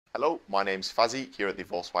Hello, my name's Fazzy here at the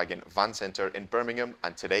Volkswagen Van Centre in Birmingham,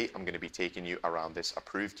 and today I'm going to be taking you around this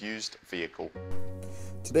approved used vehicle.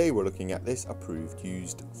 Today we're looking at this approved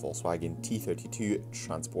used Volkswagen T32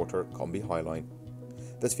 Transporter Kombi Highline.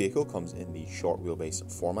 This vehicle comes in the short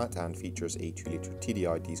wheelbase format and features a 2-litre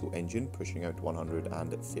TDI diesel engine pushing out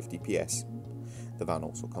 150 PS. The van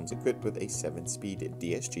also comes equipped with a 7-speed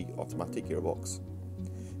DSG Automatic gearbox.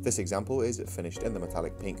 This example is finished in the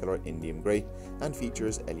metallic paint colour Indium Grey and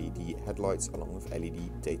features LED headlights along with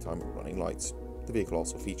LED daytime running lights. The vehicle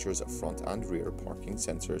also features front and rear parking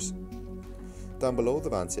sensors. Down below, the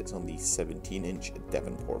van sits on the 17-inch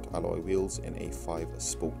Devonport alloy wheels in a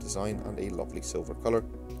 5-spoke design and a lovely silver colour.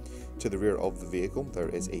 To the rear of the vehicle there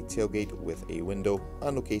is a tailgate with a window,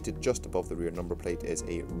 and located just above the rear number plate is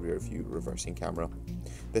a rear view reversing camera.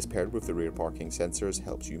 This, paired with the rear parking sensors,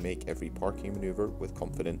 helps you make every parking manoeuvre with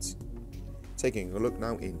confidence. Taking a look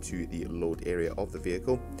now into the load area of the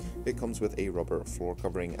vehicle, it comes with a rubber floor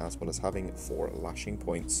covering as well as having 4 lashing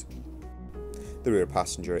points. The rear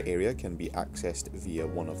passenger area can be accessed via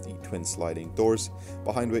one of the twin sliding doors,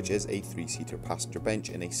 behind which is a 3-seater passenger bench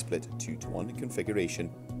in a split 2-to-1 configuration.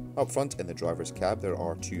 Up front in the driver's cab there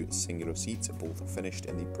are 2 singular seats, both finished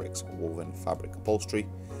in the bricks woven fabric upholstery.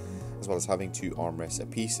 As well as having 2 armrests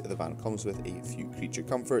apiece, the van comes with a few creature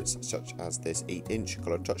comforts such as this 8-inch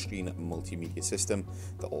colour touchscreen multimedia system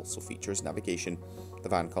that also features navigation. The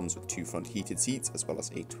van comes with 2 front heated seats as well as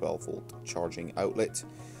a 12-volt charging outlet,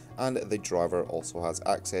 and the driver also has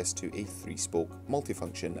access to a 3-spoke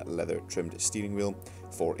multifunction leather trimmed steering wheel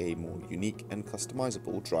for a more unique and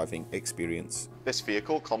customizable driving experience. This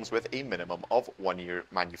vehicle comes with a minimum of 1 year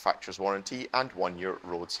manufacturer's warranty and 1 year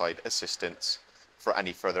roadside assistance. For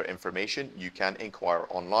any further information you can inquire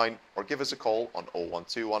online or give us a call on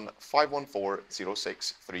 0121 514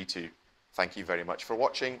 0632. Thank you very much for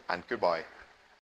watching and goodbye.